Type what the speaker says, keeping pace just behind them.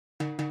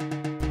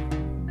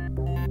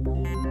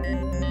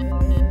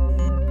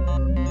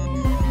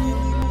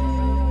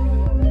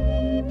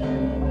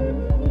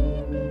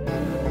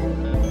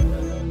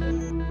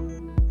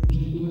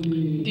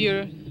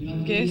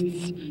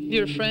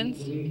dear friends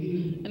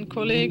and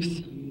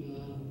colleagues,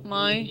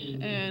 my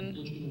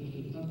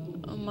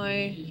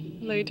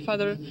late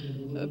father,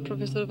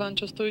 Professor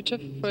Aleksandar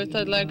Stojcev. First,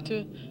 I'd like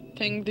to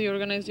thank the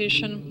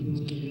organization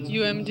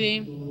UMD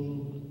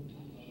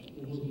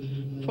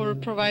for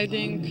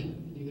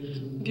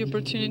providing the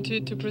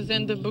opportunity to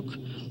present the book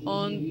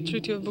on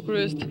Treaty of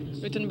Bucharest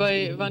written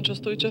by Aleksandar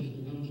Stojcev,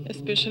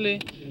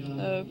 especially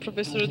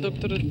Professor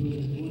Dr.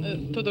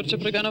 Todor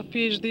Cepreganov,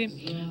 PhD,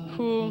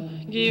 who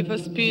gave a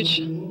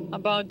speech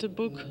about the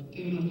book.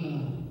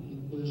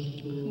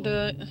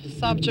 The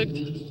subject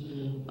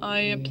I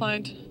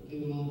applied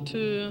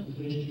to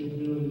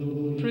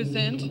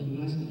present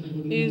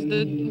is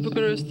the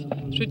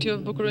Treaty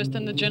of Bucharest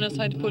and the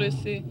genocide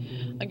policy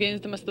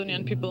against the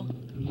Macedonian people,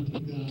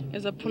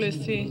 as a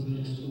policy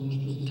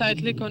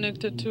tightly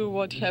connected to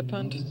what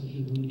happened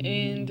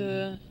in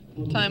the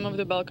time of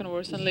the Balkan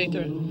Wars and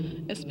later,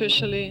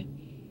 especially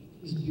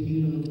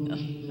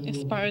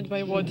inspired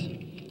by what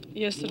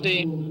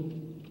yesterday,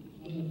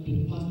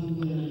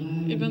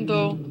 even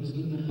though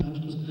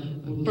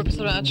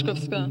Professor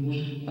Achkovska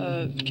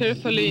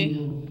carefully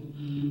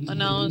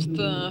announced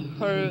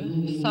her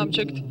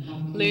subject,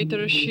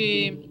 later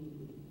she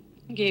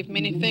gave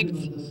many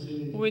facts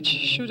which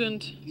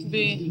shouldn't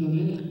be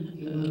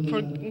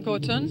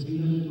forgotten,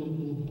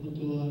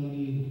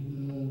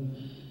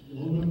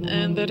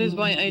 and that is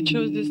why I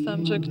chose this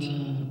subject.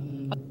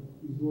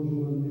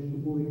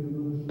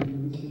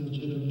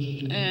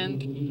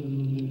 And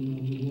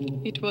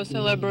it was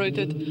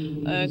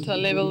elaborated at a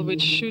level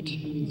which should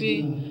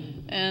be,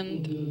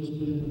 and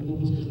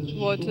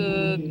what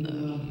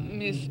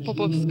Ms.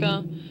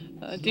 Popovska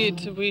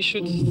did, we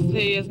should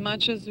say as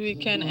much as we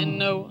can and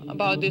know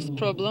about this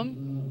problem.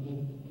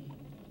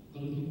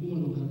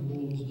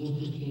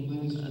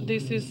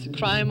 This is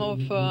crime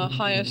of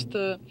highest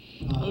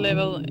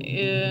level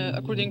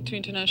according to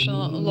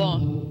international law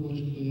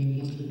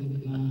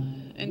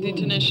and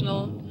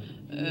international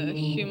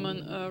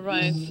human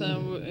rights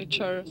which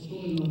are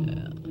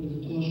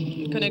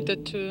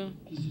connected to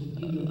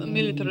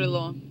military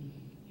law.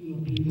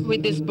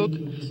 With this book,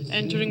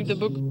 and during the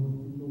book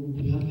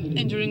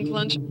and during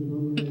lunch,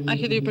 I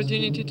had the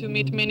opportunity to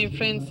meet many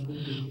friends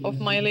of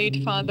my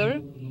late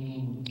father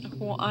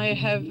who I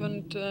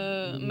haven't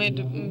met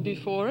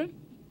before.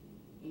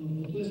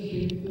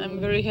 I'm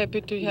very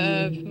happy to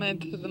have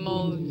met them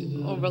all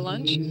over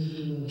lunch.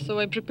 So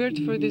I prepared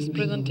for this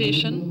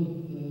presentation.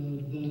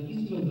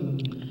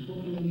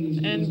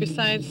 And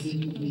besides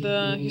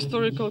the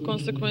historical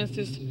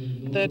consequences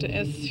that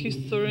as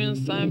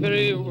historians I'm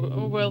very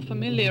well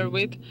familiar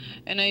with,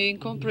 and I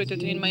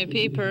incorporated in my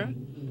paper,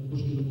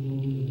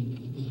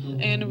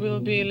 and will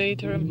be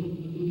later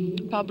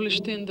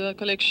published in the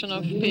collection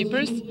of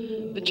papers,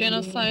 the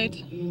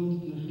genocide,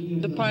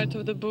 the part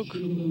of the book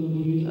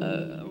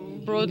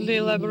broadly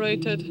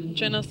elaborated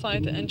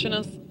genocide and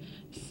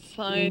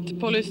genocide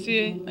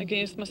policy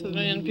against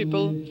Macedonian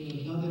people,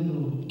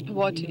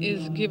 what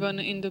is given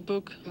in the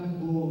book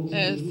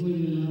as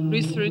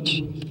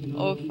research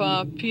of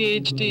a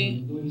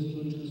PhD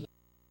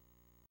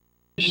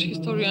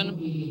historian,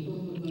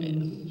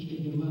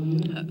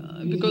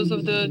 because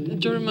of the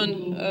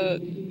German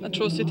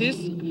atrocities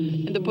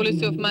and the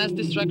policy of mass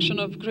destruction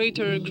of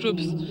greater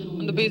groups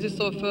on the basis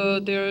of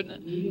their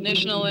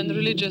national and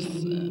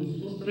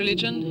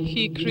religion,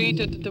 he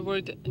created the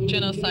word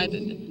genocide.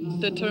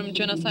 The term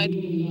genocide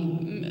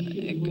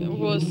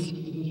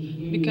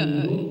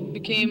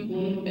became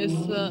as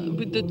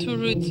with the two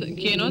roots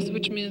genos,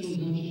 which means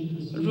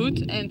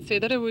root, and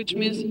cedere, which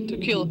means to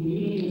kill.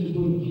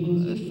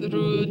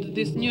 Through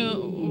this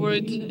new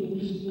word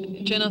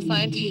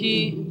genocide,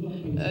 he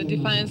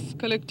defines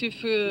collective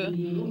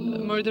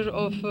murder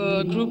of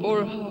a group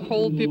or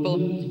whole people.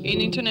 In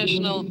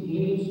international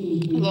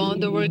law,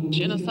 the word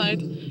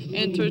genocide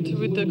entered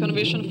with the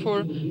Convention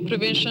for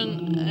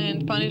Prevention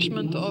and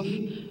Punishment of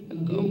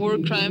War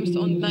Crimes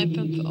on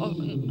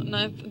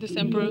 9th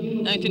December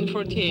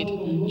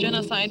 1948.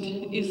 Genocide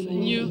is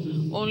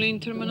new only in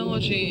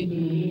terminology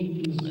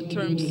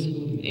terms.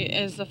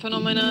 As a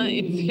phenomena,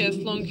 it has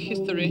long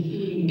history.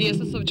 The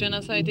essence of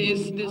genocide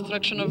is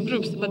destruction of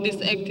groups, but this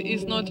act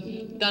is not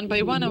done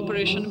by one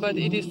operation, but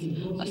it is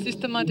a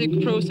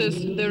systematic process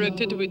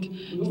directed with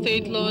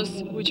state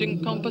laws, which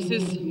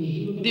encompasses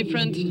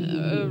different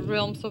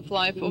realms of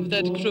life of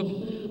that group.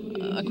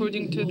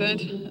 According to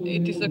that,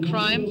 it is a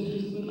crime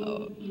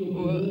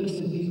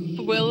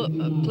well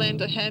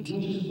planned ahead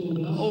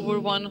over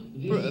one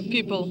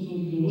people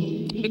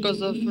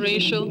because of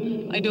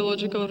racial,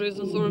 ideological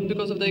reasons, or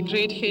because of their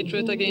great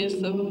hatred against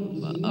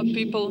a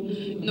people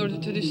in order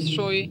to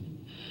destroy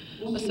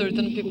a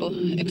certain people.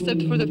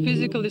 Except for the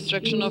physical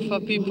destruction of a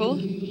people,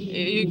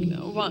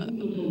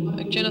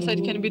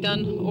 genocide can be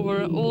done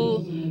over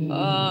all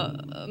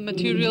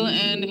material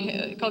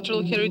and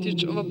cultural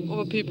heritage of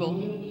a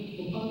people,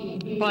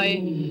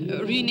 by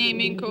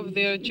renaming of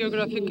their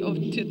geographic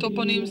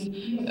toponyms,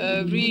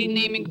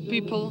 renaming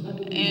people,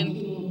 and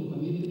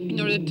in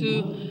order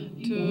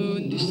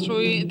to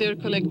destroy their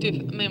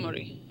collective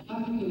memory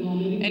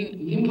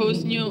and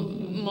impose new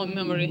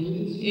memory.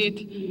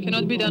 It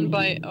cannot be done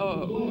by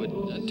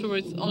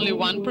towards only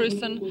one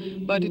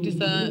person, but it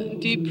is a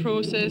deep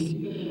process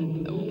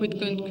with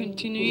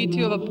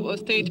continuity of a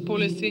state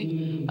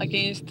policy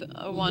against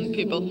one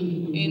people.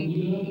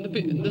 In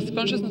the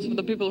consciousness of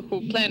the people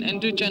who plan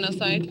and do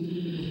genocide,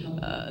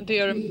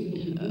 their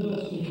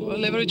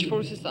leverage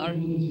forces are,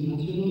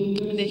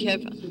 they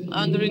have,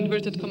 under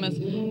inverted commas,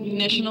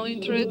 national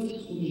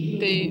interests.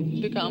 They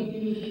become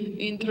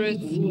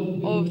interests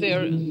of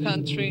their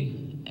country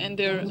and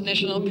their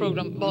national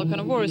program.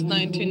 Balkan Wars,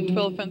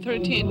 1912 and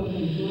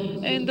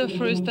 13, and the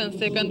First and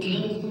Second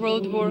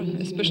World War,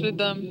 especially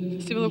the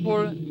Civil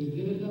War,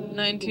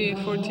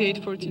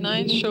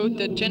 1948-49, showed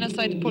that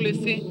genocide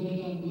policy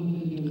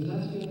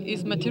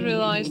is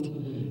materialized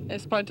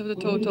as part of the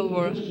total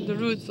war. The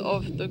roots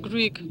of the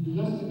Greek,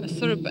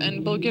 Serb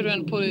and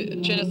Bulgarian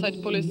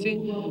genocide policy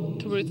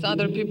towards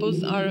other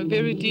peoples are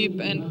very deep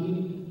and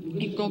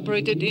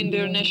incorporated in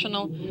their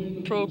national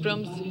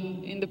programs,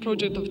 in the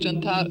project of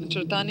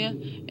Jordania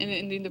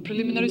and in the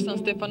preliminary San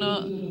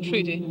Stefano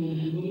Treaty.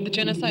 The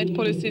genocide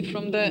policy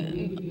from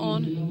then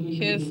on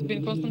has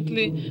been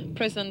constantly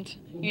present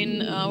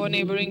in our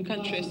neighboring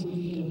countries.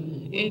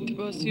 It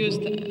was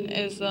used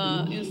as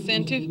an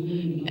incentive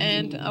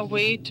and a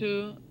way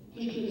to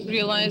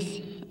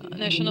realize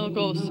national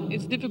goals.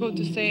 It's difficult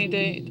to say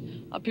that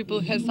a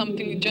people has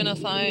something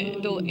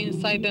genocidal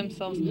inside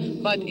themselves,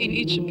 but in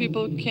each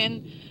people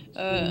can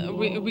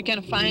we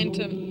can find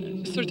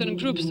certain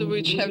groups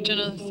which have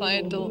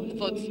genocidal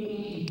thoughts.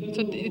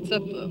 So it's a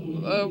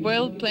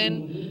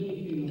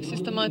well-planned,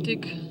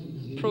 systematic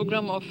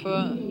program of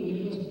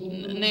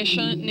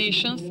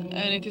nations,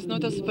 and it is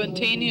not a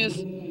spontaneous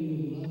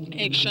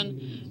action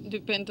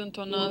dependent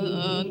on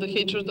the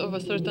hatred of a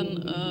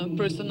certain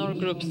person or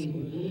groups.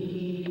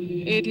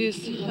 It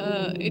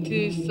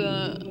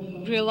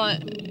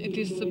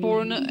is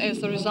born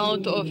as a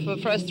result of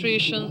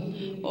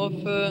frustration, of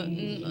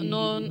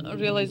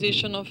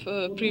non-realization of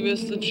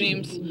previous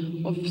dreams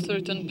of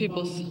certain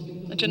peoples.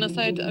 A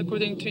genocide,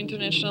 according to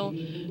International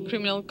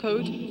Criminal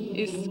Code,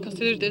 is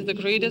considered as the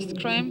greatest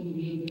crime,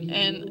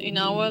 and in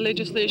our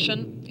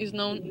legislation is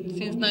known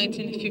since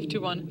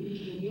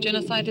 1951.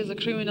 Genocide is a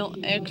criminal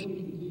act,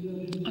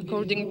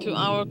 according to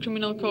our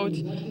criminal code,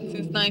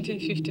 since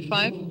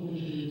 1955.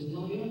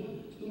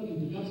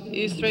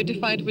 Is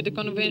ratified with the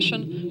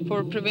Convention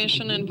for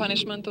Prevention and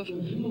Punishment of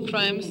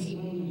Crimes,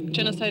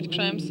 Genocide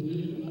Crimes,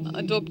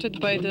 adopted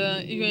by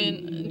the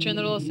UN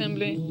General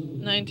Assembly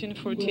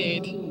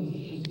 1948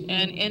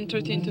 and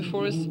entered into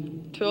force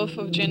 12th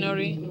of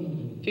January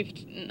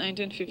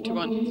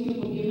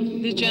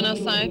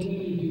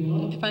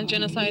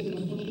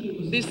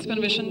 1951. This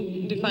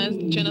convention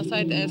defines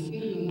genocide as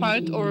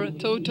part or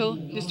total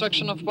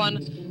destruction of one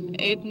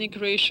ethnic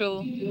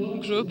racial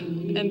group,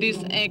 and these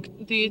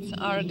deeds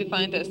are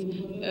defined as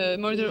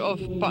murder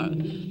of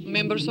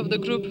members of the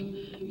group,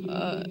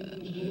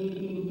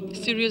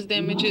 serious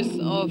damages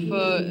of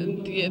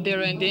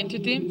their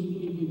identity,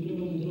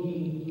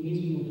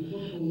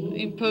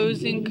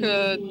 imposing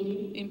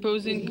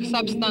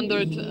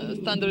substandard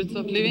standards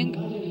of living,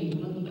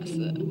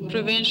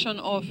 prevention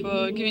of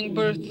giving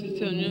birth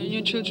to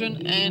new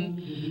children, and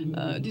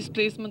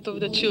displacement of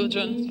the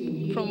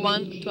children from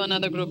one to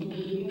another group.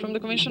 From the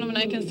Convention of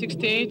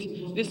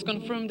 1968, this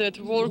confirmed that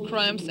war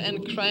crimes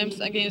and crimes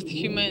against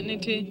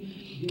humanity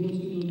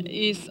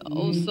is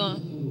also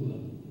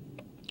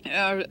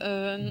are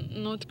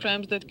not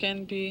crimes that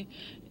can be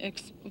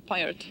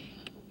expired.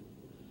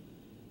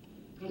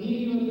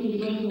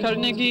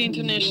 Carnegie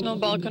International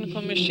Balkan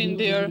Commission,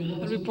 their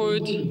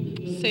report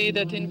say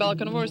that in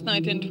Balkan Wars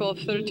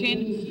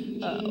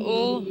 1912-13,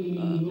 all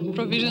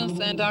provisions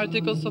and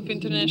articles of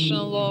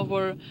international law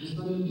were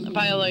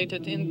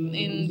violated.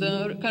 In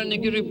the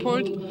Carnegie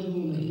report,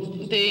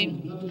 they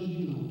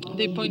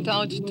point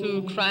out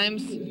to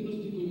crimes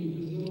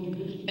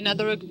and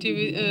other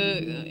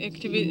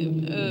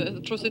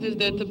atrocities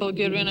that the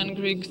Bulgarian and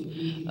Greeks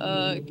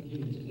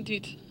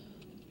did.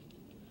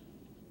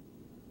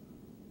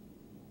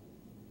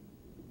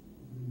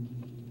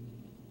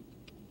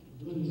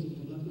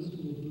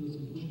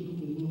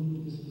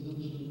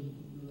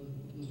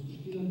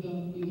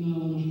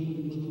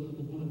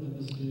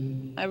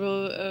 I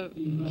will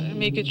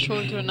make it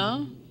shorter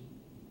now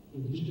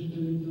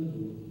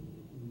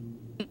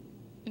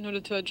in order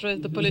to address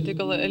the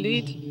political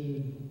elite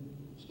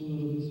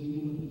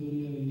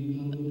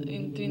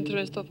in the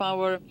interest of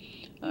our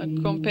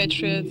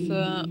compatriots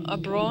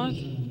abroad,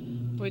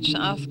 which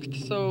asked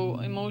so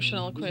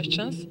emotional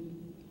questions,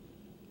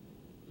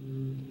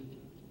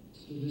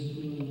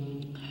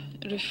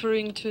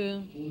 referring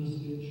to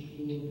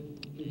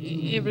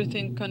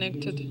everything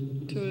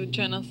connected to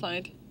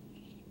genocide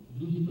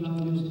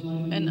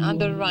and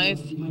other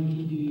rights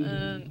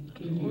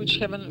which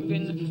haven't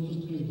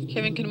been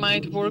having in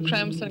mind war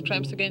crimes and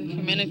crimes against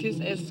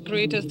humanity as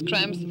greatest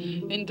crimes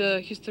in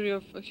the history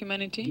of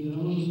humanity.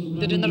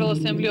 The General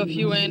Assembly of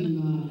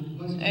UN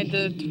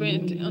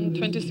on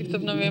 26th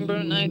of November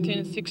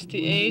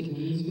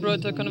 1968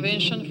 brought a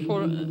convention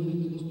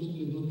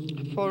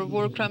for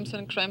war crimes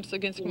and crimes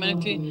against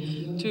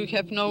humanity to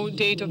have no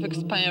date of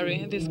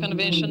expiry. This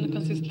convention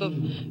consists of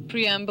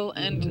preamble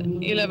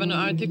and 11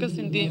 articles.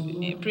 In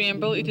the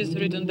preamble, it is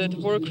written that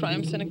war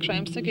crimes and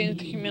crimes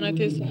against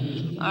humanities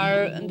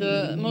are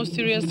the most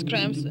serious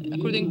crimes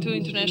according to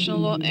international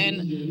law,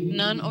 and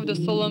none of the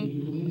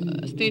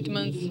solemn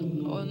statements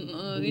on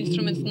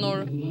instruments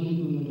nor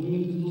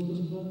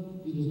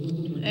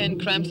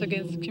and crimes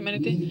against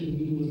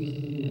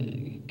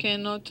humanity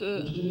cannot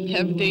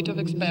have date of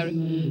expiry.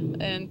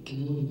 And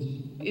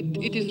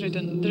it is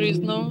written, there is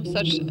no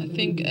such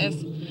thing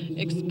as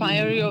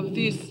expiry of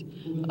these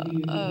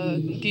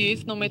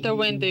deeds, no matter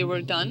when they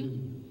were done.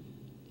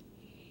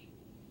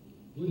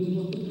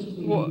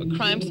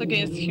 Crimes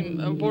against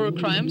war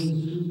crimes,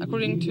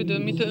 according to the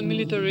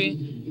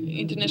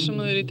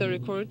International Military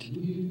Court,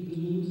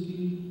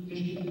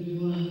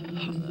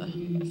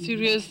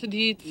 serious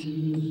deeds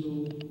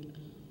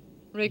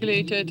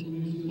regulated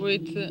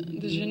with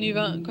the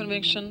Geneva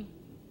Convention,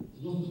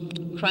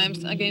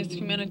 crimes against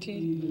humanity,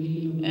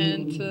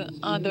 and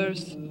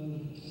others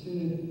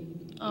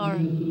are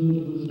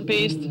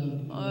based.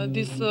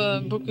 This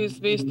book is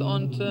based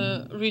on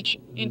the rich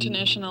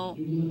international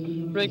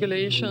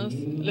regulations,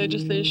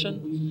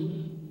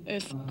 legislation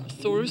as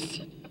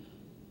source.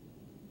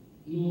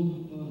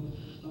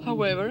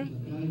 However,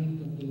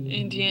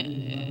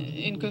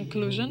 in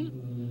conclusion,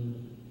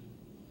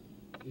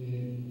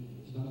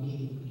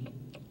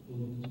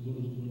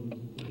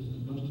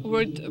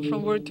 word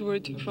to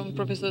word from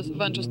Professor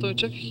Aleksandar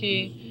Stojcev,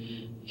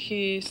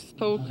 he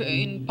spoke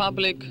in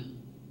public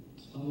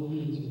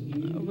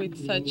with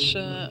such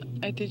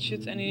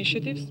attitudes and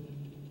initiatives,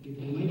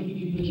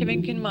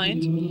 having in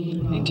mind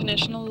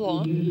international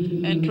law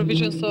and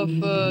provisions of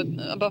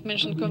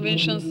above-mentioned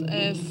conventions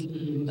as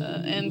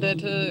and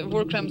that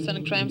war crimes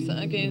and crimes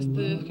against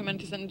the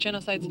humanities and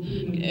genocides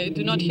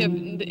do not have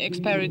the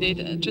expiry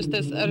date, just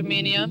as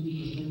Armenia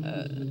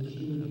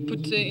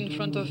put in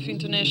front of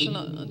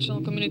international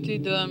community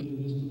the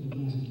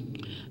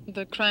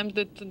crime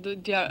that the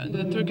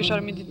Turkish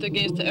army did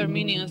against the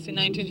Armenians in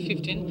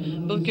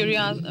 1915.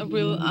 Bulgaria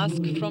will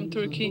ask from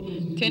Turkey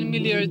 10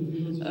 million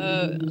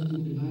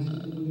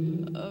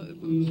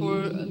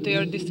for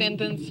their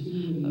descendants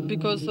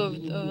because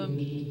of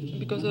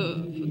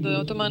the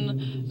Ottoman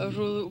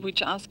rule,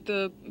 which asked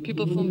the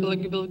people from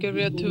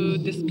Bulgaria to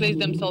displace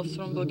themselves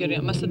from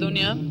Bulgaria.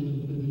 Macedonia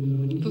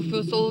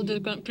fulfills all the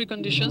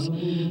preconditions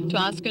to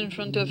ask in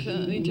front of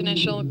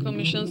international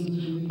commissions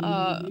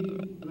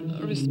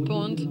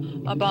respond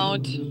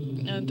about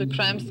the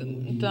crimes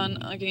done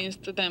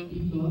against them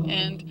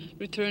and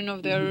return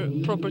of their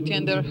property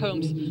and their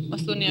homes.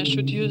 Macedonia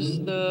should use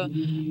the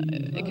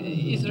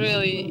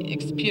Israeli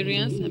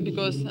experience,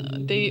 because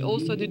they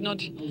also did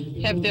not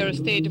have their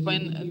state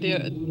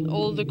when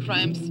all the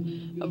crimes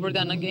were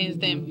done against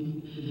them.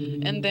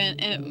 And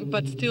then,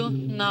 but still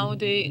now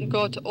they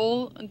got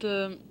all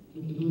the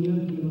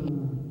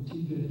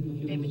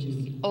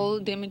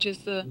damages,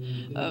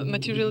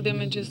 material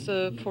damages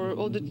for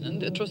all the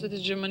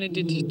atrocities Germany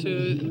did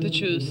to the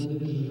Jews.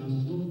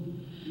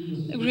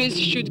 Greece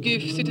should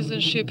give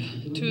citizenship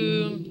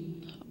to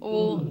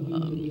all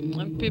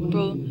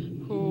people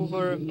who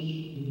were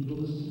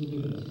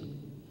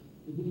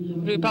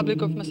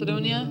Republic of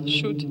Macedonia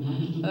should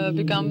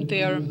become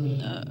their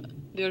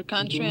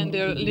country and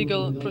their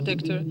legal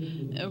protector.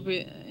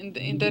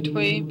 In that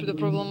way, the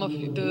problem of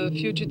the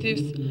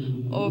fugitives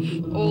of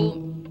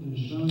all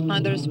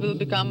others will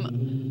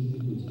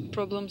become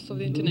problems of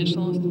the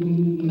international.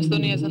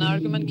 Macedonia, as an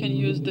argument, can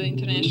use the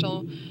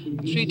international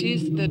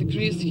treaties that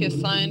Greece has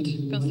signed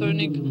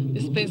concerning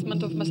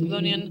displacement of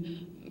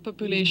Macedonian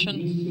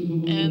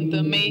population, and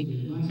the May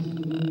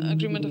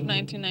Agreement of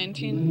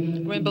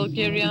 1919, when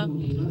Bulgaria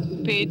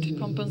paid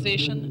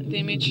compensation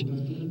damage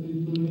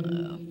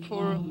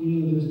for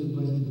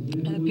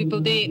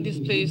people they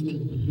displaced,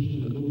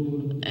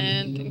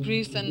 and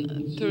Greece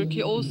and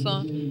Turkey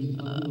also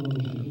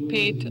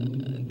paid.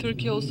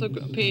 Turkey also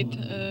paid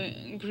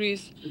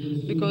Greece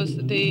because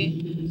they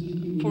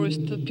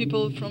forced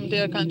people from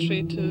their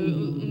country to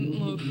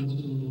move.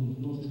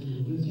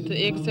 The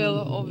exile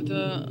of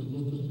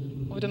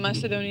the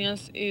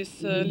Macedonians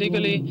is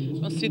legally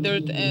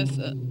considered as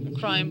a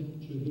crime.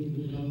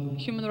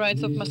 Human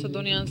rights of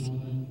Macedonians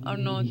are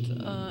not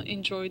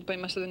enjoyed by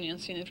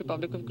Macedonians in the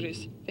Republic of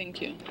Greece.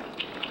 Thank you.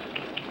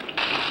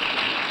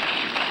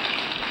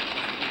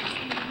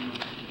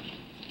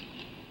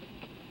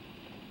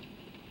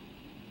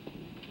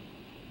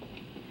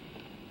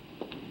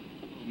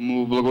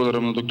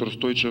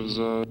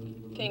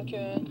 Thank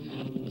you,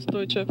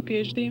 Stojcev,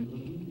 PhD.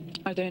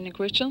 Are there any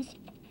questions?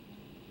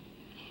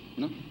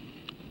 No.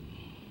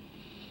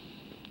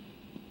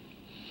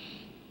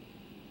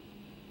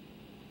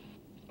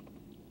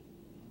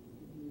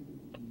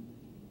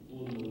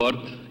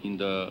 In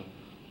the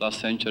last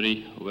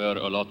century were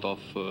a lot of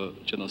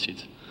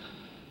genocides.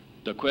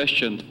 The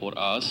question for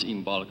us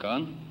in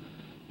Balkan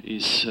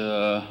is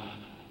the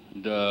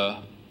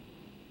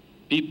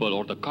people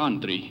or the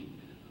country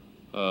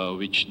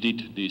which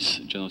did this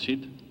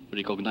genocide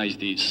recognize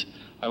this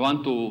I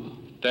want to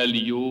tell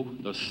you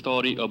the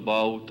story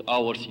about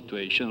our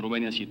situation,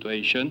 Romanian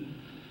situation,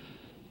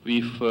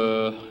 with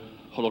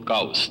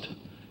Holocaust.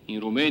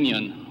 In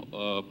Romanian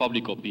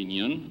public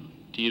opinion,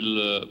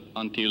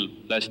 until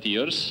last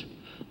years,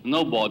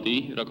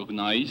 nobody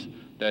recognized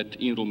that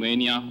in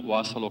Romania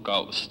was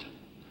Holocaust.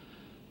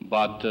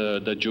 But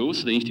the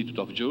Jews, the Institute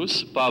of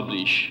Jews,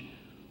 published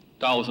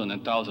thousands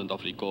and thousands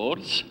of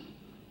records.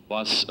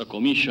 Was a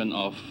commission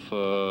of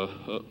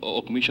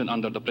a commission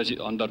under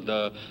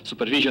the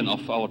supervision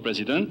of our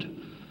president,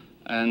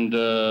 and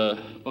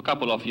a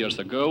couple of years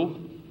ago,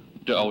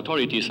 the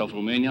authorities of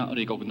Romania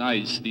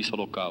recognized this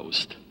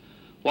Holocaust.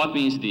 What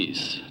means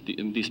this?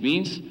 This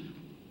means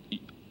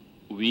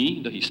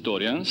we, the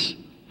historians,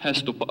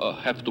 have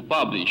to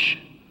publish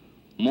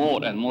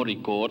more and more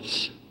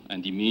records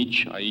and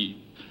image.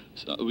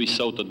 We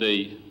saw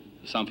today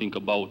something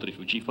about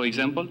refugees, for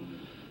example.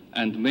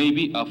 And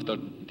maybe after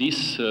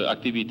these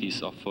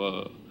activities of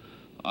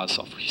us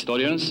of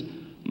historians,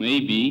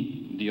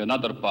 maybe the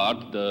another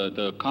part,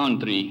 the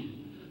country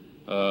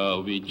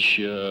which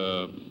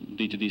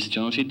did this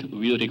genocide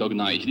will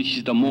recognize. This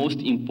is the most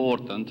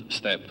important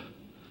step.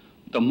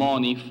 The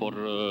money for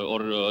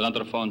or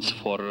other funds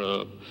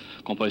for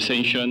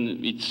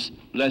compensation, it's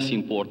less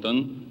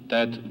important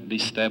than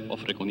this step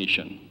of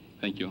recognition.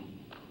 Thank you.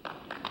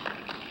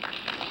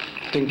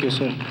 Thank you,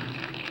 sir.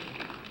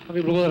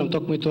 Ви благодарам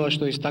токму и тоа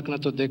што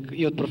истакнато дека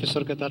и од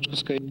професорка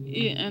Тачковска.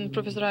 And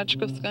Professor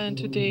Tachkovska, and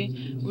today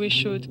we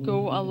should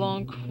go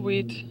along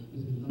with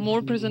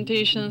more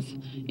presentations,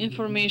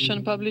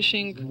 information,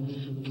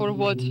 publishing for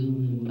what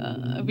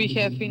we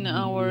have in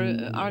our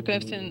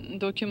archives and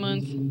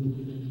documents,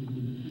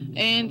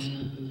 and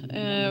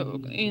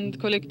in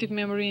collective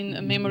memory,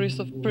 in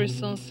memories of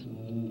persons,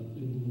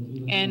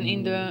 and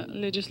in the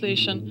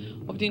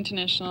legislation of the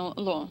international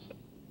law.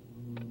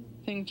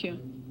 Thank you.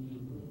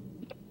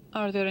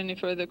 Are there any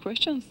further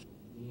questions?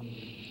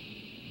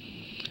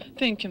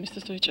 Thank you, Mr.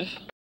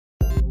 Stojcev.